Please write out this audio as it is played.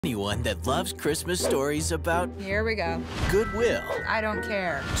Anyone that loves Christmas stories about Here we go. goodwill, I don't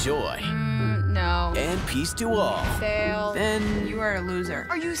care. joy, No. and peace to all, Fail. then You are a loser.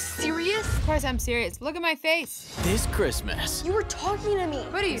 Are you serious? Of course I'm serious. Look at my face. this Christmas, You were talking to me.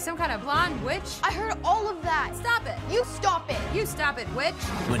 What are you, some kind of blonde witch? I heard all of that. Stop it. You stop it. You stop it, witch.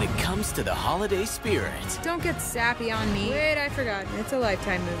 when it comes to the holiday spirit, Don't get sappy on me. Wait, I forgot. It's a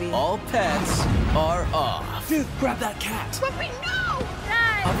Lifetime movie. all pets are off. Dude, grab that cat. But we know.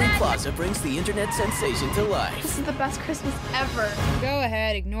 Aubrey Plaza brings the internet sensation to life. This is the best Christmas ever. Go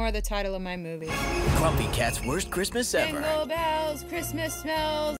ahead, ignore the title of my movie. Grumpy Cat's worst Christmas ever. Jingle bells, Christmas smells.